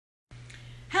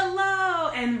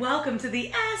and welcome to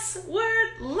the S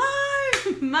Word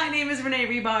Live. My name is Renee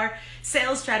Rebar,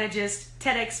 sales strategist,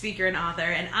 TEDx speaker, and author,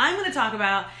 and I'm going to talk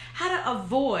about how to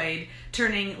avoid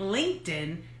turning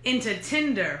LinkedIn into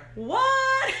Tinder.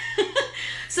 What?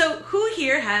 So who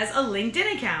here has a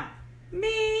LinkedIn account?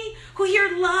 Me. Who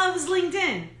here loves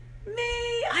LinkedIn?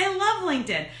 Me. I love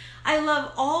LinkedIn. I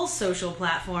love all social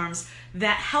platforms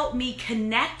that help me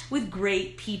connect with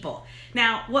great people.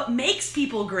 Now, what makes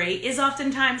people great is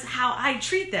oftentimes how I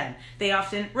treat them. They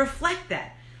often reflect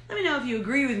that. Let me know if you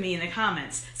agree with me in the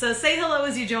comments. So say hello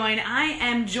as you join. I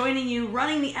am joining you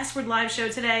running the S Word Live show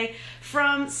today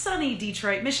from sunny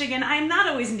Detroit, Michigan. I am not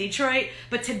always in Detroit,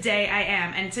 but today I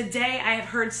am. And today I have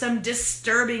heard some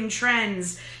disturbing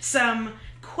trends, some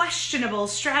questionable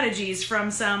strategies from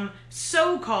some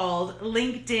so-called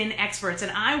LinkedIn experts,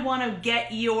 and I want to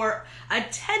get your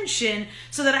attention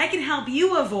so that I can help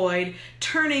you avoid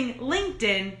turning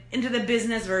LinkedIn into the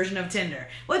business version of Tinder.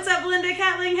 What's up, Linda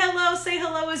Catling? Hello. Say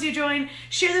hello as you join.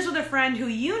 Share this with a friend who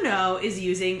you know is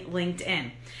using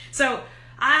LinkedIn. So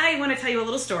I want to tell you a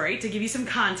little story to give you some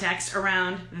context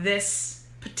around this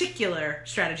particular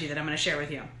strategy that I'm going to share with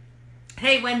you.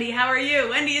 Hey, Wendy, how are you?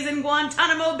 Wendy is in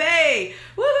Guantanamo Bay.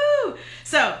 Woohoo!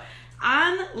 So,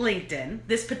 on LinkedIn,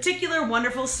 this particular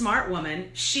wonderful, smart woman,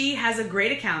 she has a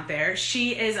great account there.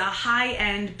 She is a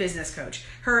high-end business coach.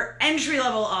 Her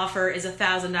entry-level offer is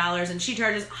 $1,000, and she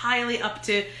charges highly up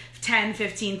to $10,000,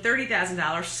 $15,000,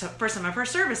 $30,000 for some of her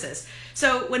services.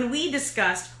 So, when we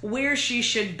discussed where she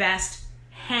should best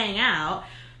hang out,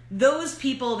 those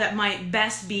people that might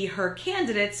best be her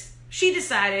candidates, she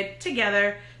decided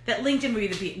together that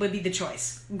LinkedIn would be the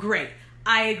choice. Great.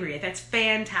 I agree. That's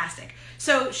fantastic.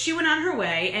 So she went on her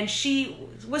way and she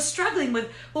was struggling with,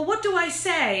 well, what do I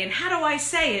say and how do I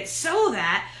say it so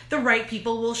that the right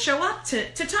people will show up to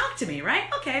talk to me, right?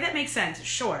 Okay, that makes sense.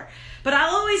 Sure. But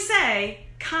I'll always say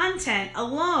content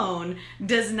alone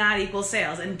does not equal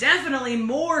sales, and definitely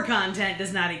more content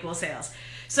does not equal sales.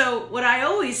 So what I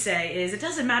always say is it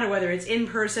doesn't matter whether it's in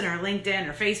person or LinkedIn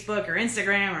or Facebook or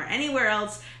Instagram or anywhere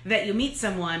else that you meet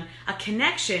someone, a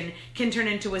connection can turn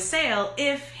into a sale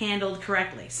if handled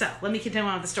correctly. So let me continue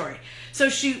on with the story. So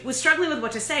she was struggling with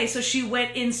what to say, so she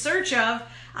went in search of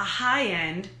a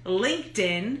high-end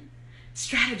LinkedIn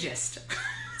strategist.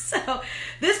 So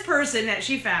this person that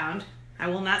she found, I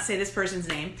will not say this person's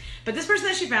name, but this person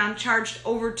that she found charged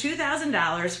over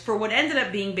 $2,000 for what ended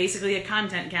up being basically a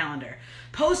content calendar.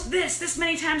 Post this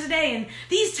many times a day, and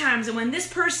these times, and when this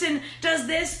person does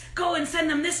this, go and send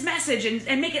them this message,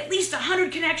 and make at least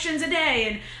 100 connections a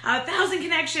day, and 1,000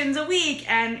 connections a week,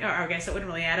 and, or I guess it wouldn't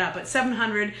really add up, but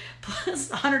 700 plus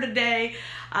 100 a day.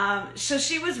 So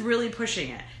she was really pushing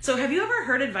it. So have you ever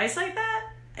heard advice like that?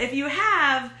 If you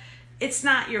have, it's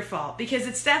not your fault, because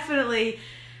it's definitely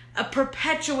a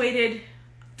perpetuated,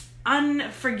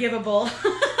 unforgivable,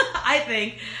 I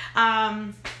think,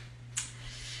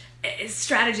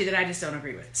 strategy that I just don't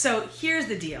agree with. So here's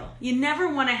the deal. You never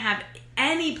want to have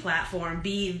any platform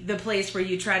be the place where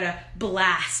you try to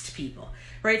blast people,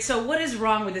 right? So what is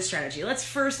wrong with this strategy?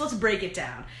 Let's break it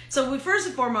down. So first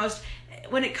and foremost,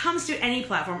 when it comes to any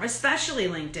platform, especially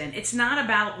LinkedIn, it's not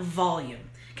about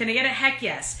volume. Can I get a heck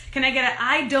yes? Can I get a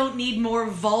I don't need more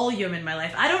volume in my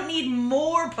life? I don't need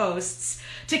more posts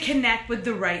to connect with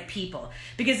the right people.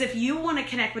 Because if you want to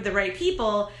connect with the right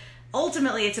people,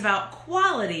 ultimately it's about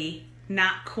quality,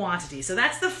 not quantity. So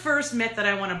that's the first myth that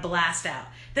I want to blast out.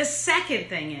 The second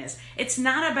thing is, it's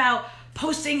not about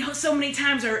posting so many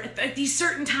times or at these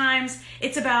certain times.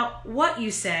 It's about what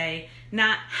you say,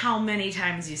 not how many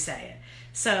times you say it.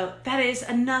 So that is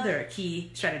another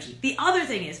key strategy. The other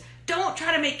thing is, don't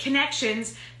try to make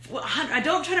connections.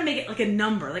 Don't try to make it like a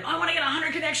number. Like, oh, I want to get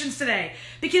 100 connections today.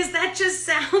 Because that just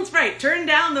sounds right. Turn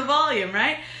down the volume,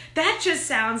 right? That just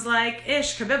sounds like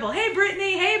ish kabibble. Hey,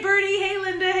 Brittany. Hey, Bertie. Hey,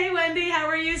 Linda. Hey, Wendy. How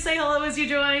are you? Say hello as you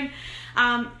join.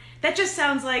 That just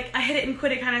sounds like a hit it and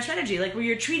quit it kind of strategy, like where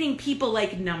you're treating people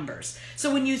like numbers.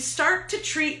 So when you start to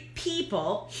treat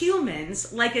people,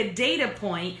 humans, like a data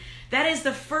point, that is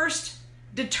the first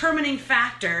determining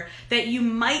factor that you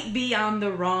might be on the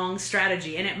wrong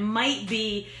strategy, and it might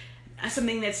be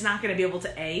something that's not going to be able to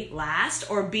A,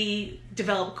 last, or B,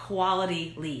 develop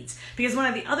quality leads. Because one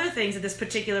of the other things that this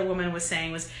particular woman was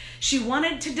saying was she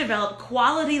wanted to develop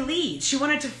quality leads. She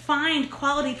wanted to find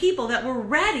quality people that were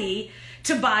ready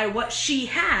to buy what she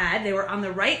had. They were on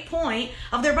the right point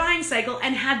of their buying cycle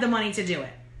and had the money to do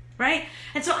it. Right?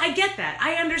 And so I get that.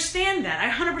 I understand that. I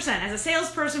 100%. As a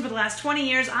salesperson for the last 20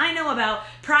 years, I know about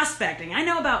prospecting. I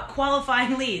know about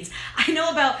qualifying leads. I know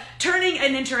about turning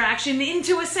an interaction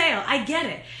into a sale. I get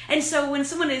it. And so when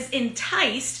someone is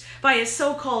enticed by a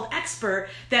so-called expert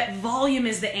that volume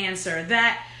is the answer,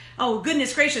 that, oh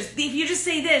goodness gracious, if you just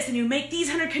say this and you make these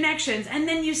 100 connections and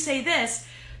then you say this,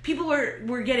 people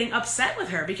were getting upset with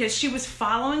her because she was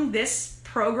following this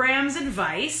program's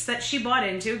advice that she bought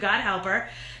into. God help her.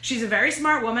 She's a very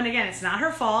smart woman. Again, it's not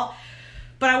her fault.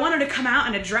 But I want her to come out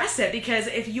and address it, because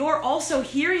if you're also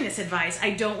hearing this advice,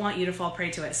 I don't want you to fall prey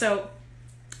to it. So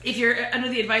if you're under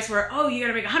the advice where, oh, you got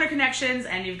to make 100 connections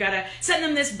and you've got to send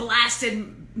them this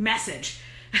blasted message.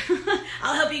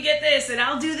 I'll help you get this and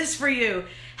I'll do this for you.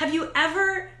 Have you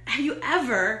ever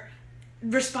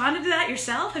responded to that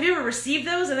yourself? Have you ever received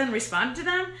those and then responded to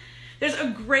them? There's a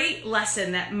great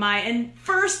lesson that my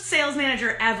first sales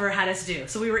manager ever had us do.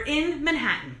 So we were in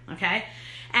Manhattan, okay?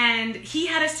 And he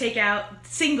had us take out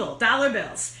single dollar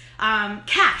bills,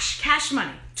 cash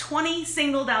money, 20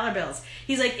 single dollar bills.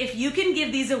 He's like, if you can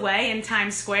give these away in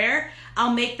Times Square,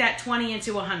 I'll make that 20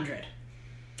 into 100.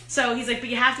 So he's like, but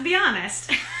you have to be honest.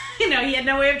 He had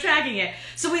no way of tracking it.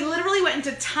 So we literally went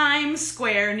into Times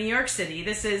Square, New York City.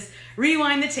 This is,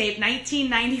 rewind the tape,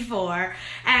 1994.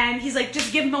 And he's like,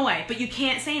 just give them away, but you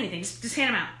can't say anything. Just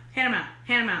hand them out, hand them out,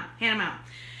 hand them out, hand them out.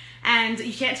 And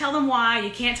you can't tell them why.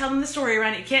 You can't tell them the story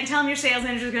around it. You can't tell them your sales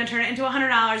manager is going to turn it into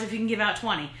 $100 if you can give out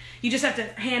 20. You just have to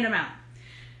hand them out.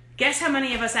 Guess how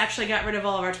many of us actually got rid of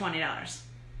all of our $20?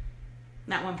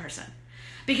 Not one person.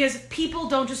 Because people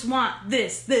don't just want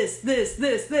this.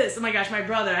 Oh my gosh, my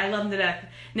brother, I love him to death.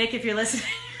 Nick, if you're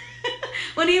listening.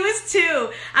 When he was 2,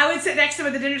 I would sit next to him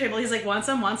at the dinner table. He's like, want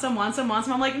some?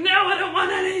 I'm like, no, I don't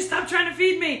want any. Stop trying to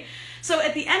feed me. So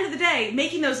at the end of the day,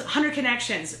 making those 100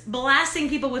 connections, blasting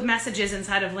people with messages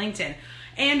inside of LinkedIn,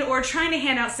 and or trying to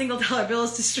hand out single dollar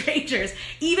bills to strangers,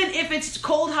 even if it's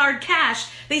cold hard cash,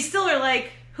 they still are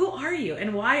like, who are you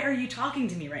and why are you talking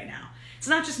to me right now? It's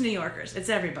not just New Yorkers, it's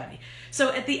everybody.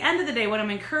 So at the end of the day, what I'm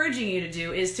encouraging you to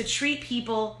do is to treat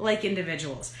people like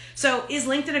individuals. So is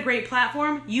LinkedIn a great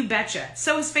platform? You betcha.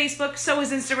 So is Facebook, so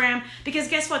is Instagram, because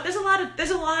guess what? There's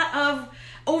a lot of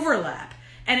overlap.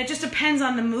 And it just depends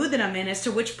on the mood that I'm in as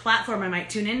to which platform I might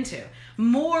tune into.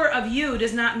 More of you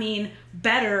does not mean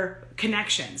better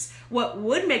connections. What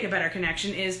would make a better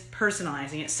connection is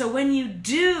personalizing it. So when you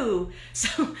do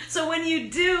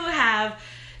have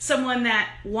someone that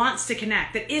wants to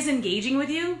connect, that is engaging with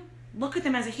you, look at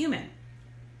them as a human.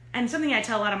 And something I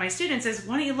tell a lot of my students is,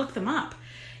 why don't you look them up?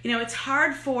 It's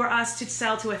hard for us to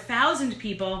sell to 1,000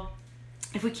 people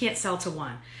if we can't sell to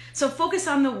one. So focus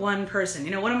on the one person.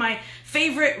 One of my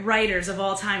favorite writers of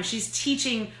all time, she's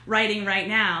teaching writing right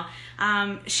now.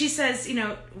 She says,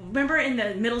 remember in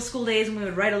the middle school days when we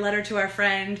would write a letter to our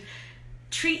friend?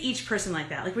 Treat each person like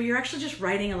that, like where you're actually just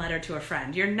writing a letter to a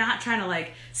friend. You're not trying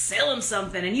to sell them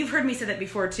something. And you've heard me say that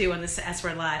before too on this S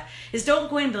Word Live, is don't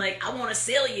go in and be like, I want to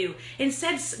sell you.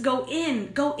 Instead, go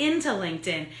into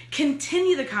LinkedIn,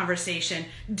 continue the conversation,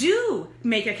 do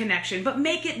make a connection, but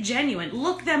make it genuine.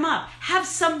 Look them up, have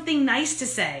something nice to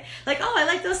say. Like, oh, I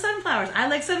like those sunflowers. I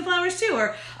like sunflowers too.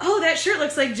 Or, oh, that shirt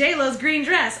looks like J-Lo's green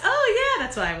dress. Oh yeah,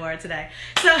 that's why I wore it today.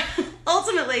 So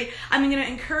ultimately, I'm going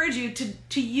to encourage you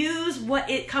to use what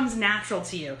it comes natural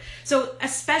to you. So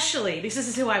especially, because this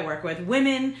is who I work with,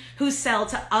 women who sell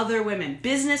to other women,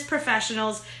 business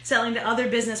professionals selling to other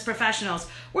business professionals.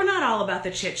 We're not all about the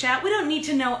chit chat. We don't need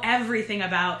to know everything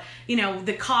about,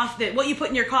 the coffee, what you put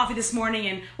in your coffee this morning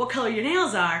and what color your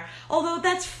nails are. Although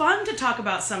that's fun to talk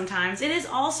about sometimes, it is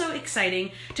also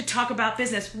exciting to talk about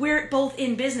business. We're both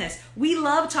in business. We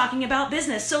love talking about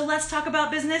business. So let's talk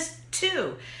about business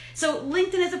too. So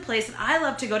LinkedIn is a place that I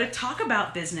love to go to talk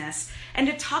about business and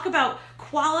to talk about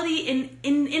quality in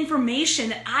information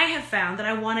that I have found that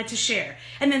I wanted to share.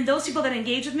 And then those people that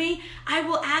engage with me, I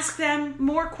will ask them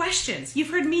more questions. You've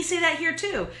heard me say that here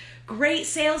too. Great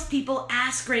salespeople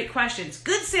ask great questions.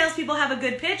 Good salespeople have a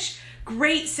good pitch.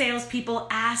 Great salespeople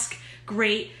ask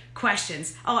great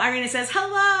questions. Oh, Irina says,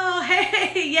 hello,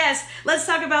 hey, yes, let's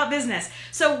talk about business.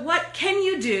 So what can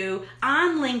you do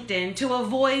on LinkedIn to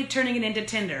avoid turning it into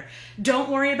Tinder?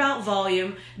 Don't worry about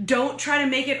volume. Don't try to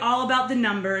make it all about the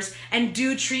numbers, and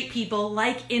do treat people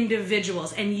like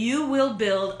individuals, and you will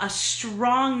build a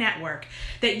strong network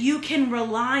that you can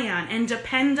rely on and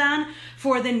depend on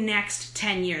for the next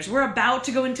 10 years. We're about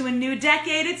to go into a new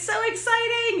decade. It's so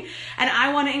exciting. And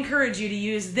I want to encourage you to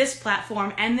use this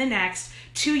platform and the next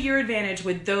to your advantage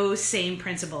with those same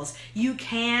principles. You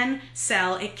can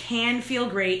sell, it can feel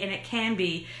great, and it can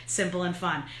be simple and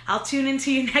fun. I'll tune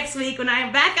into you next week when I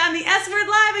am back on the S Word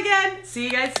Live again. See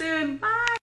you guys soon. Bye.